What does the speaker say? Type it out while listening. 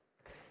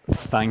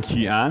Thank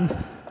you, Anne.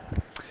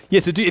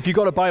 Yes, so if you've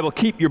got a Bible,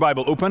 keep your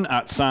Bible open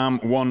at Psalm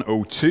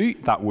 102.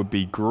 That would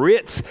be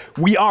great.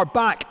 We are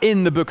back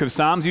in the book of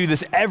Psalms. We do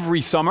this every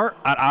summer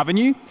at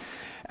Avenue.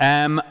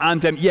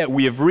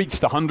 We have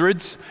reached the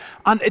hundreds.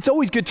 And it's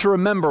always good to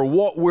remember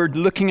what we're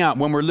looking at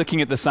when we're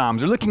looking at the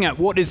Psalms. We're looking at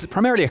what is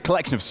primarily a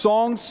collection of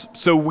songs.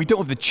 So we don't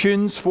have the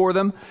tunes for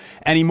them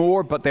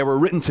anymore, but they were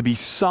written to be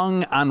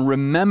sung and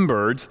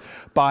remembered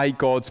by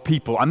God's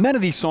people. And many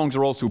of these songs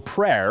are also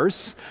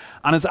prayers.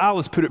 And as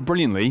Alice put it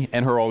brilliantly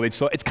in her old age,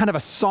 so it's kind of a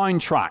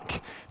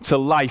soundtrack to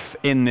life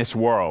in this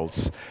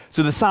world.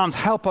 So the Psalms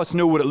help us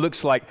know what it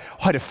looks like,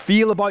 how to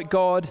feel about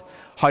God,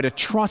 how to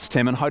trust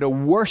Him, and how to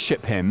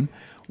worship Him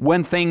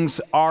when things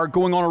are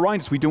going on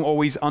around us we don't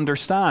always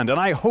understand. And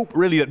I hope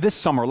really that this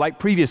summer, like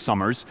previous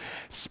summers,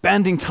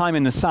 spending time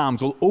in the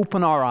Psalms will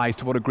open our eyes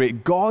to what a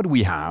great God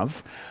we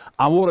have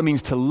and what it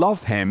means to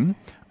love Him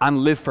and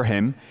live for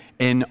Him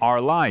in our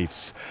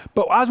lives.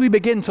 But as we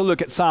begin to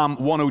look at Psalm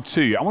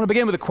 102, I want to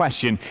begin with a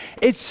question.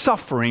 Is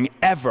suffering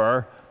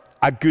ever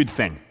a good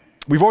thing?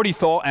 We've already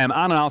thought, Anne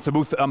and Alice have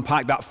both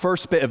unpacked that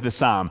first bit of the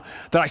psalm,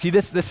 that actually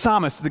this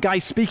psalmist, the guy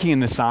speaking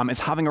in the psalm, is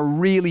having a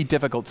really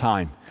difficult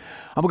time.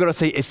 And we're going to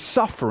say, is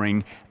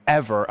suffering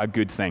ever a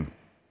good thing?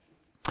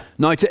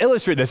 Now, to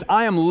illustrate this,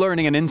 I am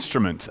learning an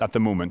instrument at the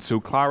moment. So,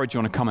 Clara, do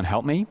you want to come and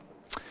help me?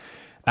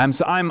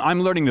 So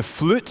I'm learning the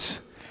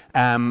flute.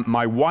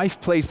 My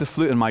wife plays the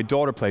flute and my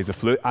daughter plays the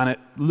flute, and it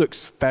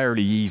looks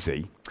fairly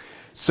easy.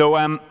 So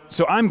I'm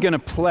going to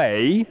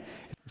play.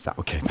 Is that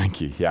okay?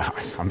 Thank you. Yeah,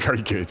 I'm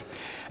very good.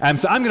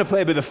 So I'm going to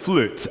play a bit of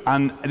flute,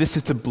 and this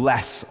is to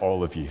bless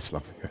all of you. It's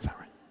lovely. Is that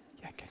right?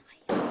 Yeah, okay.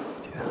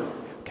 Do that.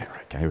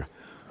 Okay, right. Okay.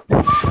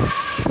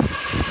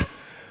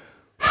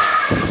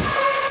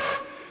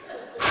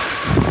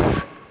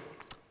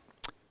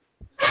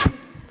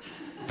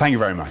 Thank you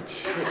very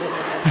much.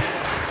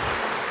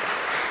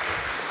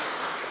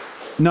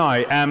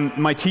 Now,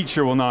 my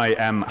teacher will now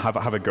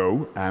have a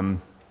go. I'll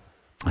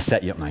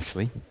set you up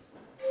nicely.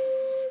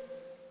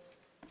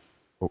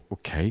 Oh,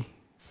 okay,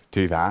 so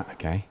do that,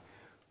 okay.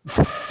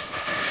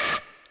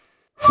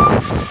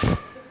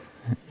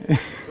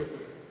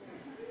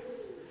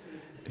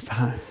 Is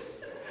that...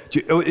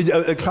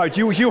 Clara,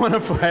 do you want to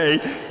play?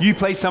 You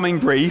play something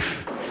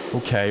brief.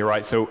 Okay,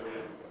 right, so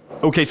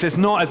it's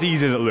not as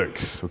easy as it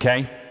looks,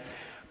 okay?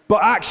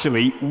 But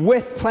actually,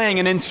 with playing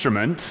an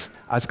instrument,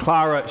 as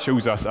Clara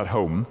shows us at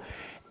home,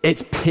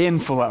 it's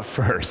painful at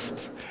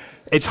first.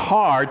 It's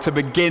hard to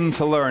begin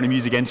to learn a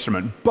music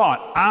instrument, but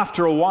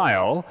after a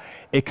while,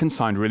 it can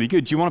sound really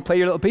good. Do you want to play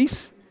your little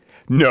piece?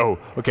 No.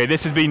 Okay,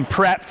 this has been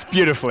prepped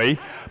beautifully.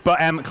 But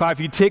Clara, if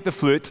you take the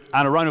flute,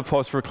 and a round of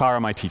applause for Clara,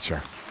 my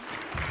teacher.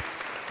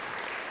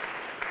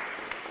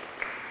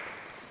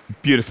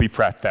 Beautifully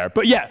prepped there.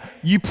 But yeah,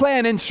 you play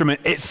an instrument,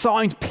 it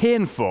sounds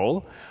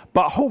painful,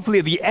 but hopefully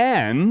at the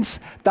end,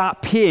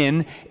 that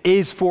pain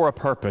is for a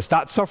purpose.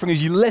 That suffering,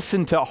 as you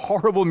listen to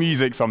horrible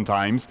music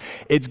sometimes,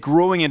 it's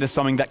growing into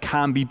something that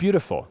can be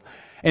beautiful.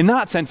 In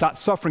that sense, that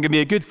suffering can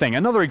be a good thing.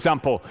 Another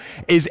example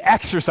is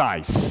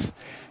exercise.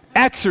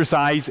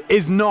 Exercise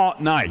is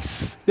not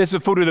nice. This is a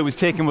photo that was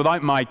taken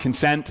without my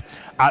consent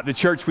at the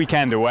church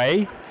weekend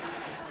away.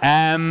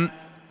 And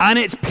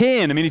it's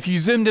pain. I mean, if you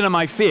zoomed in on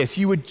my face,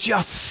 you would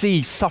just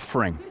see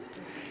suffering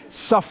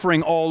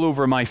all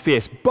over my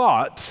face.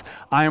 But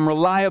I am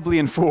reliably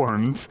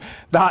informed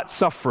that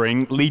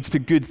suffering leads to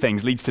good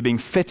things, leads to being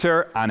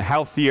fitter and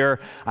healthier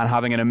and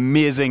having an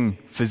amazing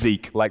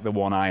physique like the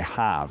one I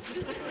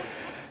have.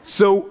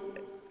 So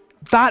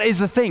that is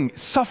the thing.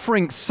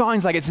 Suffering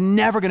sounds like it's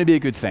never going to be a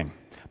good thing.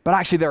 But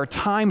actually, there are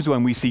times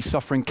when we see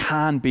suffering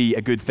can be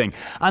a good thing.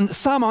 And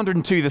Psalm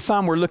 102, the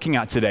psalm we're looking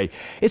at today,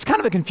 it's kind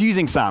of a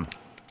confusing psalm.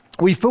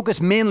 We focus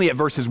mainly at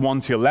verses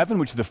 1 to 11,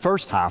 which is the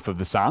first half of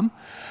the psalm.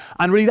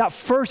 And really that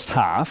first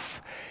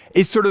half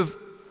is sort of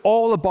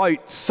all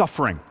about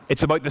suffering.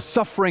 It's about the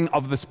suffering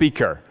of the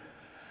speaker.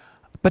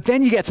 But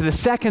then you get to the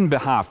second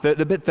half,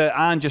 the bit that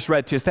Anne just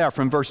read to us there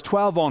from verse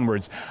 12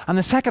 onwards. And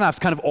the second half is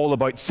kind of all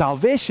about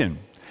salvation.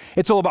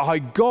 It's all about how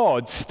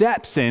God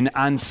steps in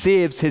and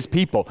saves His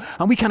people.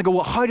 And we kind of go,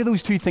 well, how do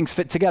those two things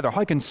fit together?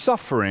 How can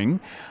suffering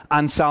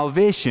and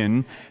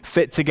salvation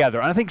fit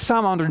together? And I think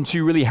Psalm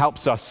 102 really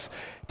helps us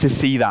to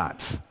see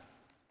that.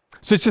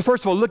 So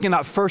first of all, looking at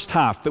that first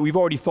half that we've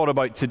already thought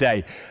about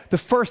today, the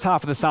first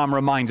half of the psalm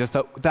reminds us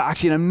that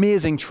actually an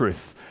amazing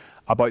truth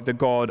about the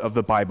God of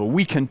the Bible.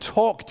 We can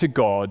talk to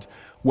God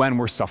when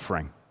we're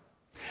suffering.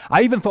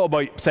 I even thought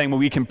about saying, well,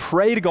 we can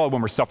pray to God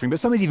when we're suffering, but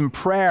sometimes even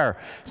prayer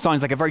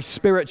sounds like a very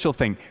spiritual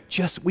thing.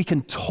 Just we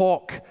can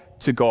talk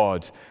to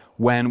God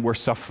when we're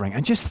suffering.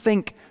 And just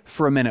think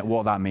for a minute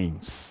what that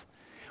means.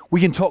 We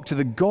can talk to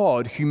the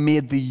God who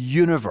made the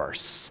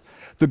universe,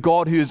 the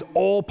God who is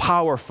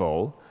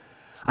all-powerful,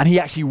 and He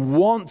actually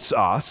wants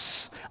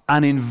us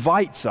and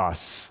invites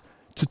us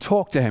to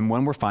talk to Him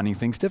when we're finding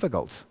things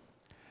difficult.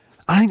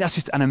 I think that's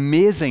just an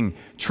amazing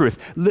truth.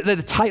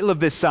 The title of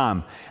this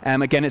psalm,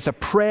 again, it's a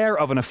prayer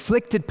of an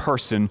afflicted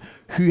person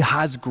who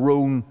has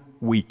grown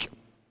weak.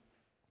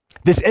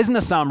 This isn't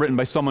a psalm written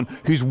by someone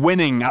who's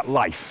winning at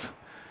life.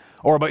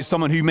 or about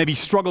someone who maybe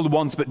struggled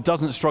once but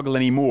doesn't struggle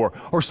anymore,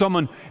 or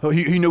someone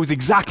who knows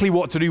exactly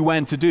what to do,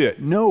 when to do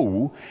it.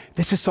 No,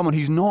 this is someone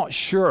who's not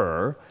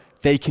sure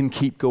they can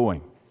keep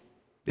going.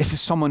 This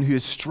is someone who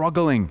is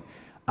struggling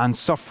and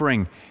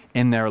suffering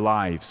in their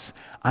lives,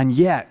 and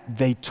yet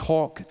they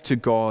talk to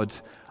God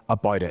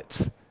about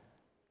it.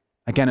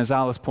 Again, as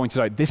Alice pointed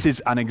out, this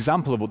is an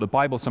example of what the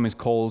Bible sometimes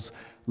calls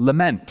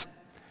lament.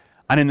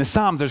 And in the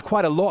Psalms, there's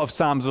quite a lot of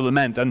Psalms of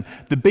lament. And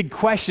the big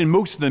question,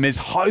 most of them, is,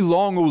 how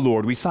long, O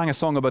Lord? We sang a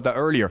song about that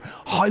earlier.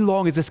 How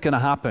long is this going to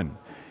happen?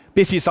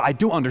 Basically, it's like, I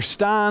don't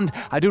understand.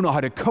 I don't know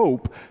how to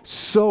cope.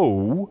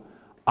 So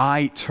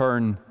I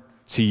turn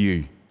to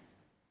you.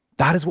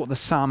 That is what the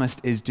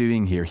psalmist is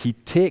doing here. He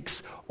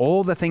takes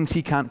all the things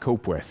he can't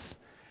cope with,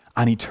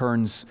 and he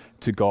turns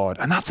to God.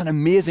 And that's an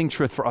amazing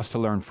truth for us to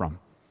learn from.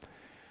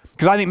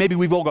 Because I think maybe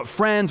we've all got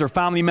friends or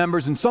family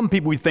members, and some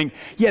people we think,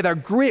 yeah, they're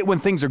great when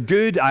things are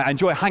good. I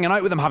enjoy hanging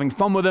out with them, having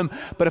fun with them.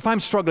 But if I'm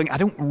struggling, I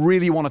don't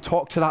really want to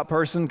talk to that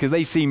person because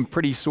they seem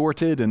pretty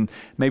sorted and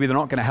maybe they're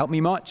not going to help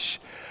me much.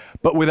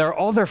 But with our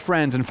other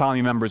friends and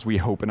family members we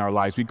hope in our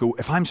lives, we go,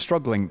 if I'm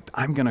struggling,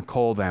 I'm going to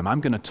call them.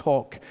 I'm going to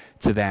talk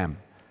to them.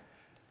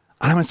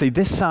 And I want to say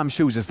this psalm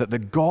shows us that the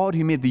God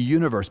who made the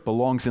universe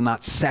belongs in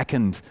that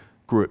second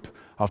group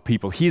of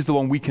people. He's the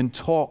one we can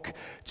talk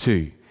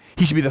to.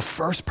 He should be the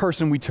first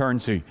person we turn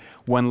to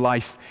when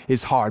life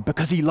is hard,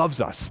 because he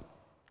loves us,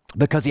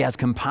 because he has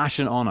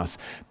compassion on us,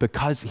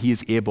 because he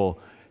is able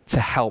to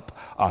help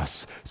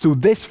us. So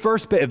this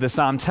first bit of the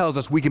psalm tells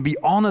us we can be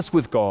honest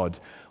with God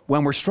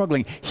when we're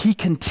struggling. He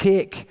can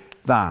take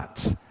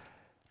that.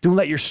 Don't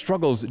let your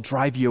struggles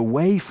drive you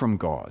away from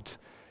God.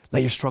 Let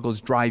your struggles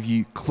drive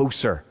you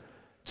closer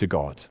to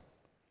God.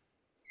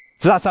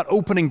 So that's that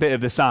opening bit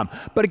of the psalm.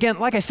 But again,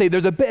 like I say,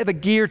 there's a bit of a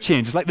gear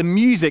change. It's like the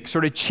music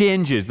sort of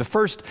changes. The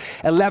first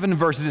 11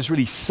 verses is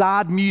really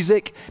sad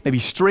music. Maybe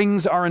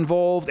strings are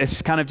involved.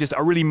 It's kind of just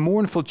a really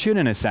mournful tune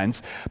in a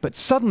sense. But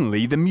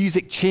suddenly the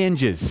music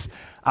changes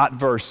at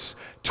verse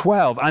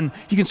 12. And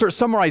you can sort of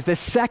summarize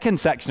this second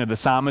section of the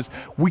psalm as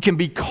we can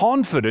be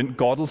confident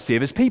God will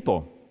save his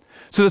people.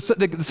 So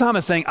the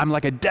psalmist is saying, I'm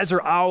like a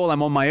desert owl,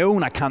 I'm on my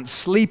own, I can't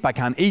sleep, I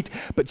can't eat.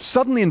 But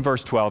suddenly in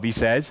verse 12 he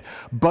says,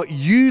 but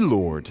you,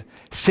 Lord,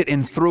 sit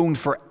enthroned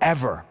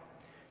forever.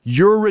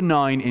 Your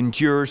renown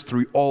endures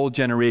through all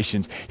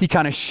generations. He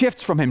kind of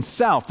shifts from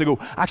himself to go,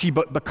 actually,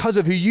 but because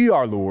of who you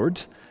are,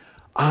 Lord,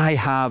 I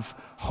have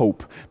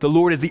hope. The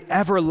Lord is the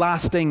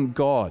everlasting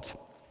God.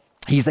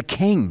 He's the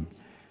King,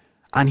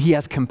 and he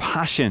has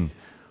compassion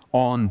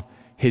on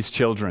his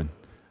children.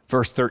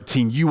 Verse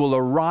 13, you will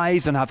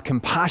arise and have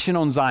compassion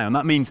on Zion.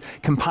 That means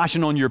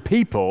compassion on your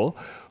people,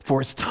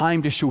 for it's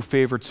time to show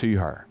favor to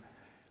her.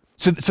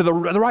 So the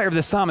writer of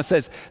the psalmist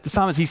says,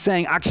 he's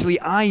saying,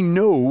 actually, I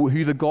know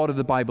who the God of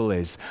the Bible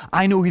is.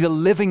 I know who the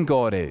living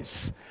God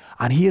is.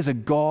 And he is a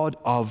God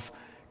of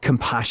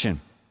compassion.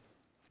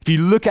 If you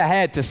look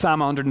ahead to Psalm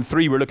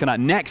 103, we're looking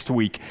at next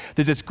week,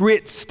 there's this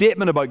great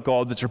statement about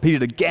God that's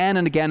repeated again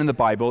and again in the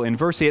Bible. In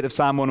verse 8 of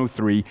Psalm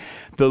 103,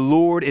 the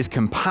Lord is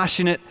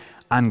compassionate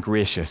and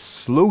gracious,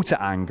 slow to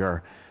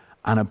anger,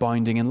 and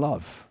abounding in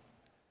love.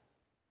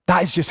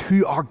 That is just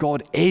who our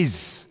God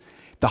is.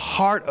 The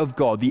heart of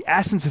God, the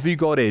essence of who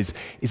God is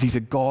he's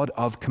a God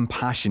of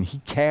compassion. He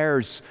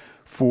cares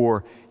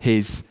for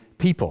his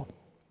people.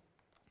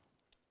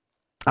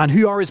 And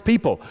who are his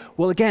people?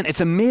 Well, again,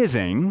 it's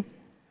amazing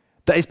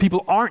that his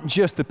people aren't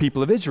just the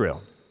people of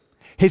Israel.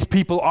 His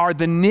people are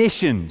the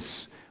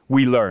nations,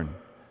 we learn.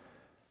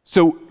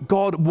 So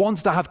God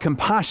wants to have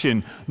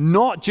compassion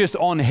not just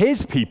on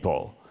his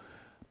people,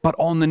 but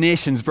on the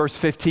nations. Verse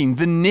 15,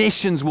 the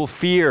nations will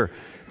fear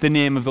the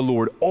name of the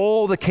Lord.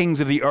 All the kings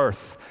of the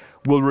earth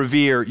will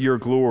revere your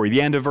glory.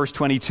 The end of verse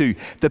 22,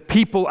 the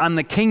people and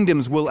the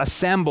kingdoms will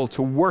assemble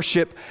to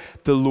worship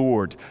the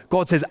Lord.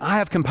 God says, I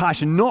have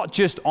compassion not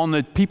just on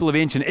the people of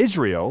ancient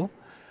Israel,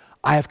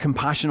 I have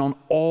compassion on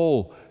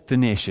all the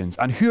nations.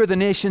 And who are the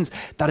nations?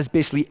 That is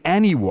basically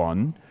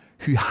anyone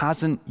who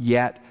hasn't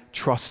yet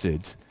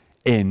trusted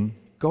in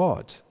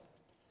God.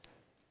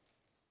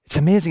 It's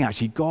amazing,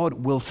 actually. God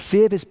will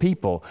save his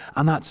people,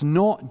 and that's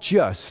not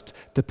just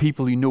the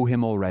people who know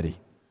him already.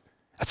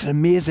 That's an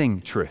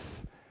amazing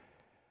truth.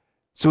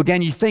 So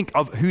again, you think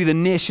of who the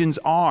nations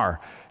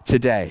are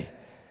today.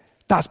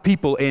 That's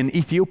people in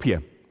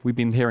Ethiopia, we've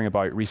been hearing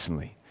about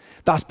recently.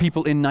 That's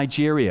people in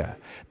Nigeria.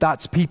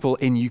 That's people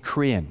in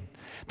Ukraine.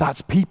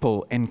 That's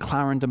people in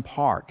Clarendon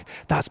Park.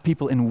 That's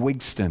people in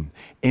Wigston,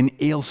 in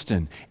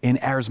Ayleston, in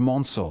Ayers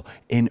Monsell,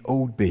 in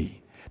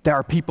Oadby. There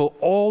are people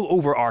all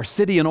over our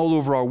city and all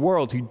over our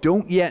world who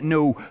don't yet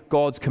know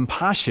God's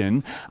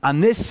compassion.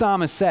 And this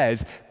psalmist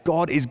says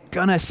God is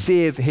going to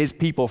save his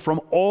people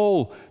from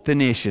all the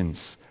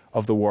nations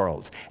of the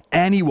world.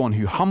 Anyone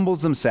who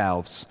humbles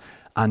themselves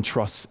and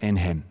trusts in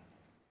him.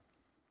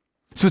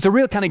 So it's a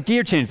real kind of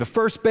gear change. The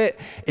first bit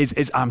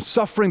is I'm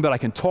suffering, but I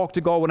can talk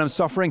to God when I'm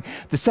suffering.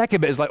 The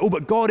second bit is like, oh,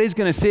 but God is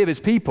going to save his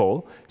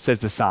people, says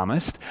the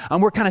psalmist.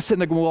 And we're kind of sitting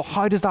there going, well,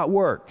 how does that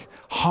work?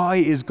 How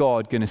is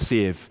God going to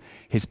save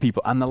his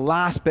people? And the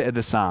last bit of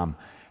the psalm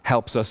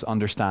helps us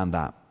understand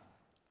that.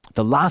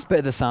 The last bit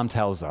of the psalm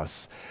tells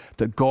us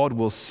that God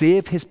will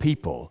save his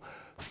people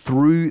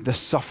through the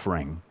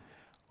suffering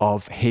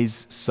of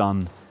his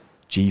son,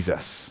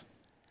 Jesus.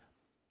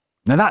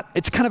 Now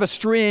it's kind of a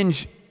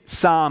strange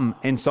psalm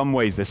in some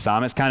ways, this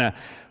psalm. It's kind of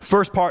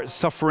first part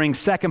suffering,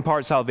 second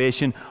part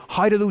salvation.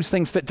 How do those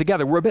things fit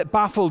together? We're a bit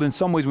baffled in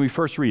some ways when we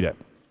first read it.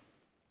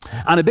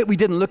 And a bit we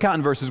didn't look at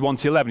in verses 1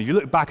 to 11. If you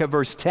look back at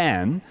verse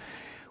 10,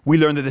 we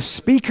learn that the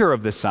speaker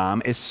of the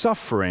psalm is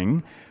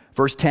suffering,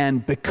 verse 10,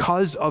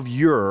 because of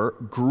your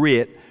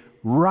great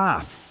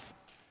wrath.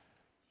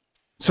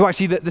 So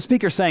actually the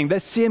speaker is saying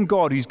this same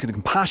God who's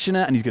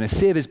compassionate and he's going to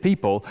save his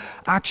people,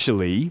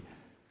 actually,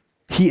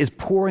 he is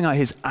pouring out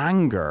his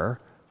anger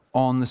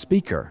on the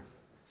speaker.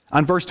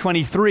 And verse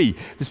 23,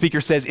 the speaker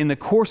says, in the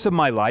course of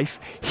my life,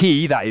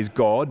 he, that is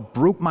God,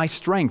 broke my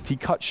strength. He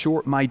cut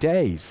short my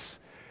days.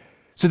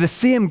 So the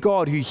same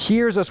God who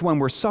hears us when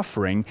we're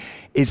suffering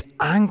is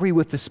angry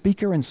with the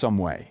speaker in some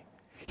way.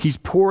 He's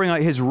pouring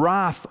out his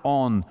wrath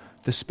on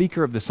the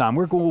speaker of the psalm.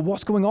 We're going, well,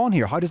 what's going on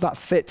here? How does that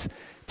fit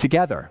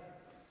together?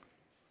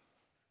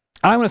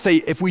 And I want to say,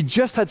 if we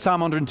just had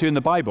Psalm 102 in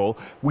the Bible,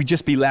 we'd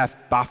just be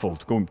left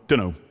baffled, going,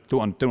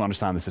 don't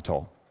understand this at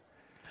all.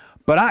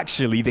 But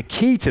actually, the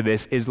key to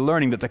this is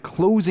learning that the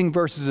closing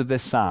verses of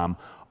this psalm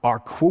are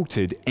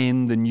quoted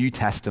in the New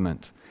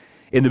Testament,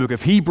 in the book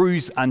of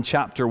Hebrews and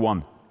chapter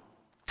 1.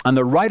 And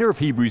the writer of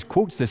Hebrews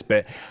quotes this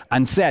bit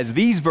and says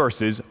these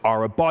verses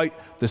are about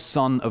the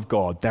Son of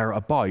God. They're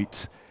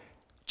about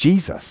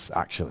Jesus,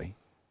 actually.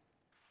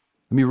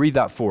 Let me read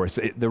that for us.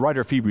 The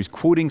writer of Hebrews,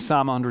 quoting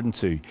Psalm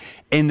 102,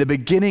 in the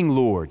beginning,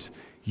 Lord,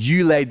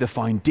 you laid the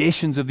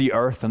foundations of the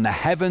earth, and the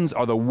heavens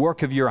are the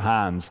work of your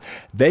hands.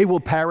 They will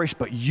perish,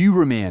 but you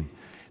remain.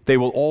 They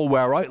will all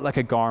wear out like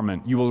a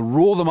garment. You will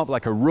roll them up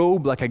like a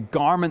robe, like a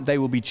garment they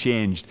will be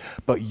changed.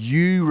 But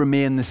you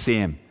remain the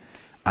same,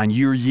 and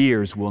your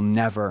years will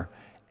never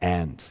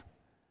end.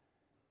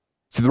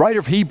 So the writer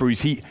of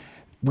Hebrews,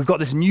 we've got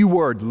this new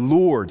word,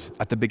 Lord,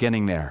 at the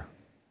beginning there.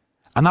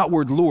 And that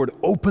word Lord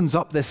opens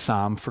up this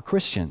psalm for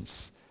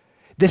Christians.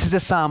 This is a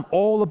psalm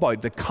all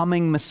about the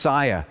coming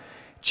Messiah,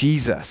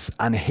 Jesus,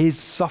 and his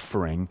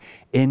suffering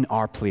in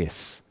our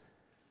place.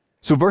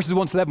 So verses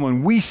 1 to 11,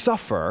 when we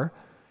suffer,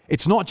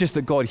 it's not just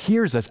that God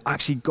hears us,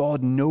 actually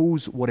God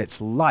knows what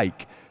it's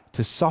like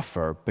to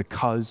suffer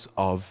because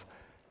of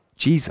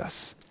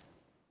Jesus.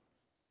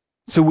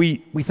 So we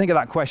think of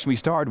that question we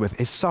started with,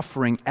 is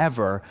suffering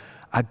ever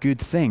a good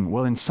thing?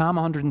 Well, in Psalm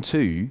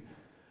 102,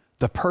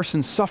 the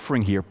person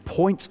suffering here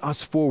points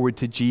us forward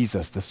to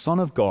Jesus, the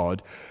Son of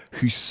God,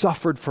 who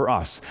suffered for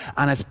us.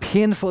 And as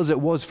painful as it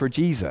was for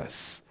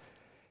Jesus,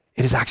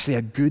 it is actually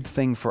a good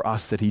thing for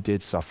us that he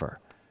did suffer.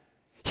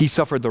 He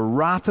suffered the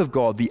wrath of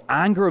God, the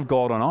anger of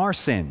God on our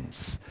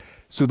sins,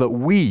 so that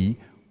we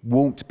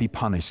won't be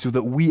punished, so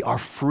that we are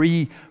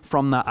free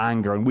from that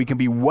anger and we can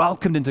be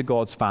welcomed into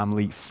God's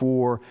family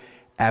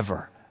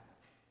forever.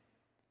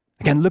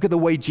 Again, look at the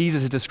way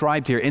Jesus is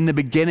described here. In the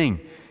beginning,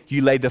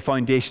 you laid the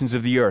foundations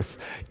of the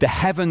earth. The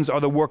heavens are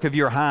the work of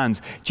your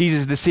hands.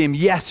 Jesus is the same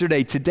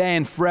yesterday, today,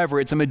 and forever.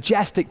 It's a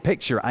majestic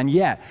picture. And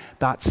yet,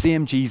 that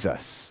same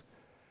Jesus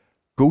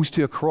goes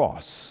to a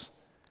cross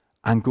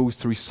and goes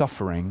through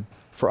suffering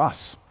for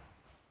us.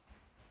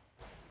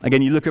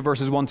 Again, you look at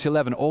verses 1 to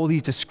 11, all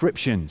these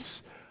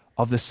descriptions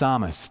of the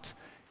psalmist.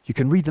 You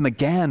can read them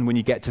again when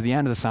you get to the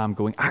end of the psalm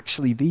going,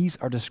 actually, these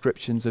are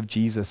descriptions of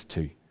Jesus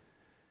too.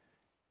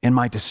 In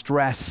my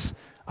distress,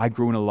 I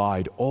groan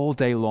aloud. All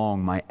day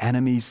long, my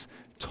enemies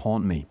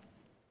taunt me.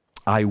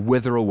 I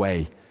wither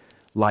away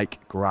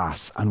like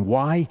grass. And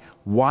why?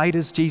 Why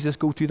does Jesus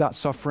go through that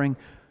suffering?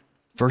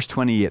 Verse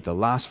 28, the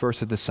last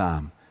verse of the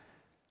psalm.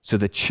 So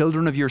the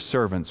children of your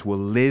servants will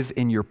live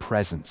in your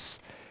presence.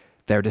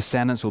 Their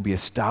descendants will be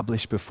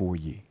established before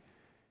you.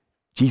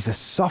 Jesus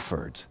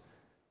suffered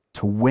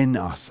to win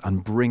us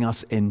and bring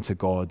us into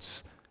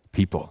God's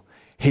people.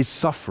 His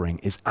suffering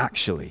is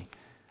actually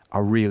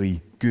a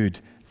really good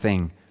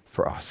thing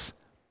for us.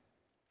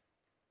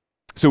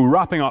 So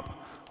wrapping up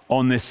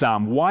on this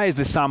psalm, why is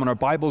this psalm in our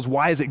Bibles?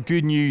 Why is it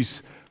good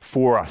news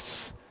for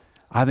us?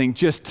 I think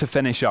just to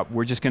finish up,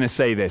 we're just going to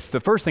say this. The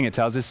first thing it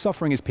tells us,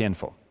 suffering is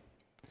painful.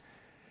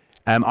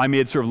 I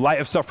made sort of light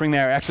of suffering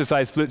there,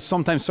 exercise flute.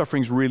 Sometimes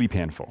suffering is really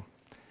painful.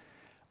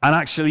 And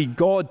actually,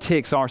 God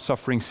takes our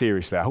suffering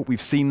seriously. I hope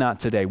we've seen that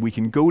today. We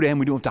can go to him.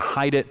 We don't have to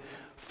hide it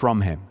from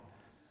him.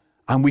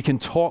 And we can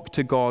talk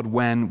to God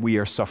when we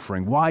are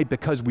suffering. Why?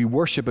 Because we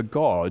worship a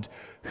God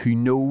who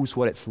knows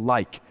what it's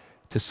like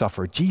to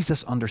suffer.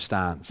 Jesus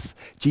understands.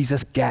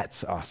 Jesus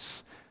gets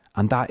us.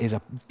 And that is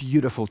a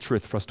beautiful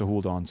truth for us to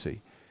hold on to.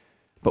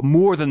 But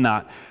more than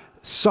that,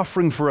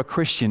 suffering for a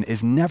Christian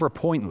is never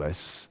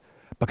pointless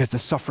because the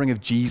suffering of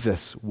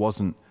Jesus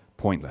wasn't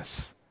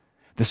pointless.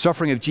 The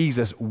suffering of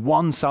Jesus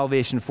won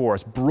salvation for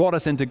us, brought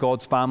us into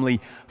God's family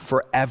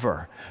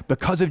forever.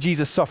 Because of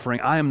Jesus'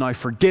 suffering, I am now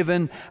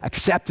forgiven,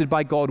 accepted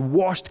by God,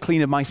 washed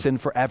clean of my sin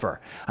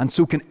forever. And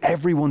so can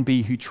everyone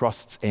be who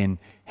trusts in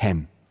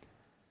him.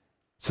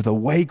 So the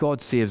way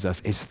God saves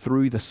us is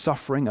through the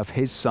suffering of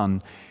his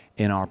Son,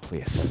 in our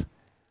place.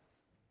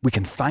 We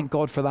can thank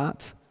God for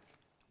that.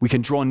 We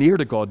can draw near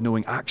to God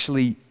knowing,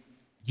 actually,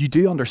 you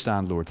do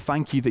understand, Lord.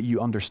 Thank you that you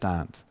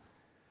understand.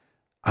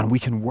 And we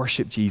can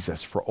worship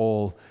Jesus for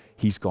all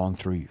he's gone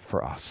through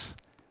for us.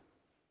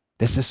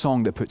 This is a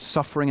song that puts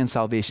suffering and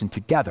salvation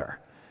together,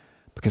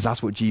 because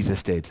that's what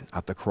Jesus did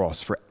at the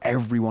cross for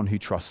everyone who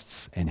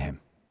trusts in him.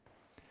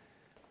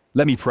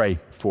 Let me pray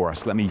for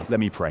us. Let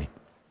me pray.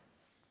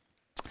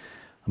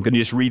 I'm going to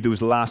just read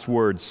those last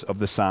words of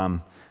the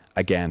psalm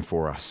again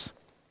for us,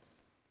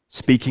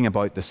 speaking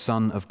about the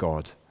Son of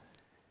God.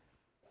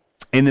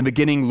 In the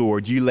beginning,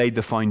 Lord, you laid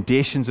the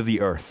foundations of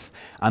the earth,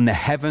 and the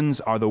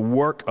heavens are the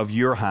work of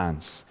your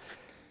hands.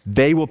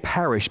 They will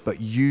perish,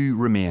 but you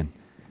remain.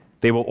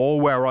 They will all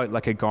wear out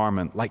like a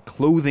garment. Like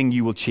clothing,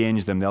 you will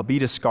change them. They'll be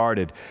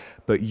discarded,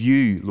 but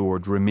you,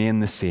 Lord, remain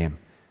the same,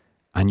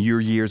 and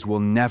your years will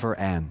never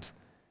end.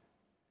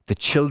 The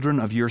children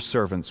of your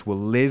servants will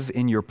live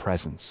in your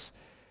presence.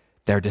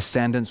 Their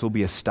descendants will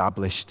be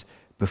established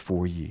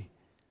before you.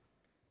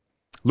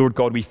 Lord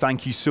God, we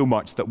thank you so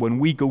much that when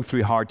we go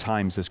through hard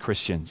times as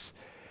Christians,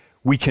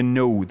 we can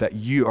know that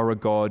you are a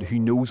God who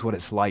knows what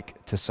it's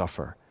like to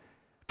suffer.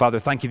 Father,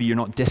 thank you that you're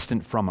not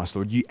distant from us,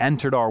 Lord. You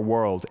entered our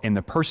world in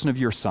the person of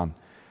your Son,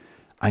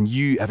 and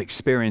you have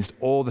experienced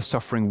all the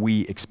suffering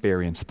we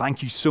experience.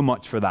 Thank you so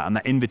much for that and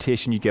that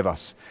invitation you give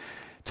us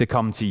to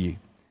come to you.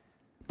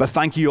 But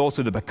thank you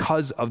also that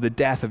because of the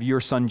death of your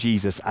Son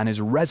Jesus and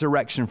his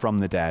resurrection from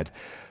the dead,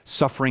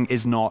 suffering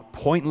is not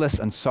pointless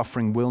and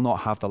suffering will not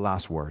have the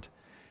last word.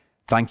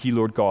 Thank you,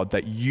 Lord God,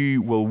 that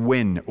you will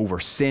win over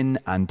sin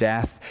and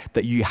death,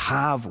 that you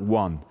have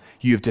won.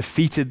 You have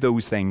defeated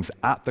those things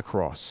at the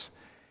cross.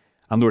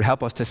 And Lord,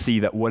 help us to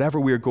see that whatever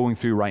we're going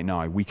through right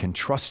now, we can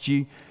trust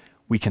you,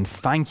 we can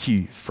thank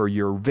you for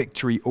your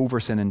victory over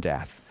sin and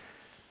death,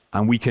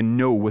 and we can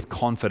know with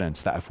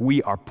confidence that if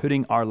we are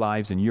putting our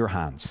lives in your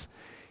hands,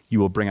 you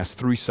will bring us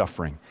through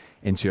suffering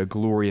into a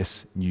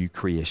glorious new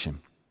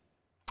creation.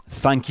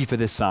 Thank you for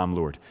this psalm,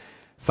 Lord.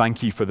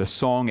 Thank you for the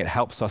song it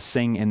helps us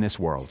sing in this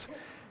world.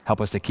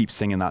 Help us to keep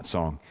singing that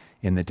song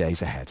in the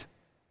days ahead.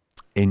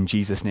 In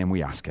Jesus' name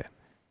we ask it.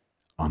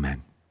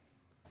 Amen.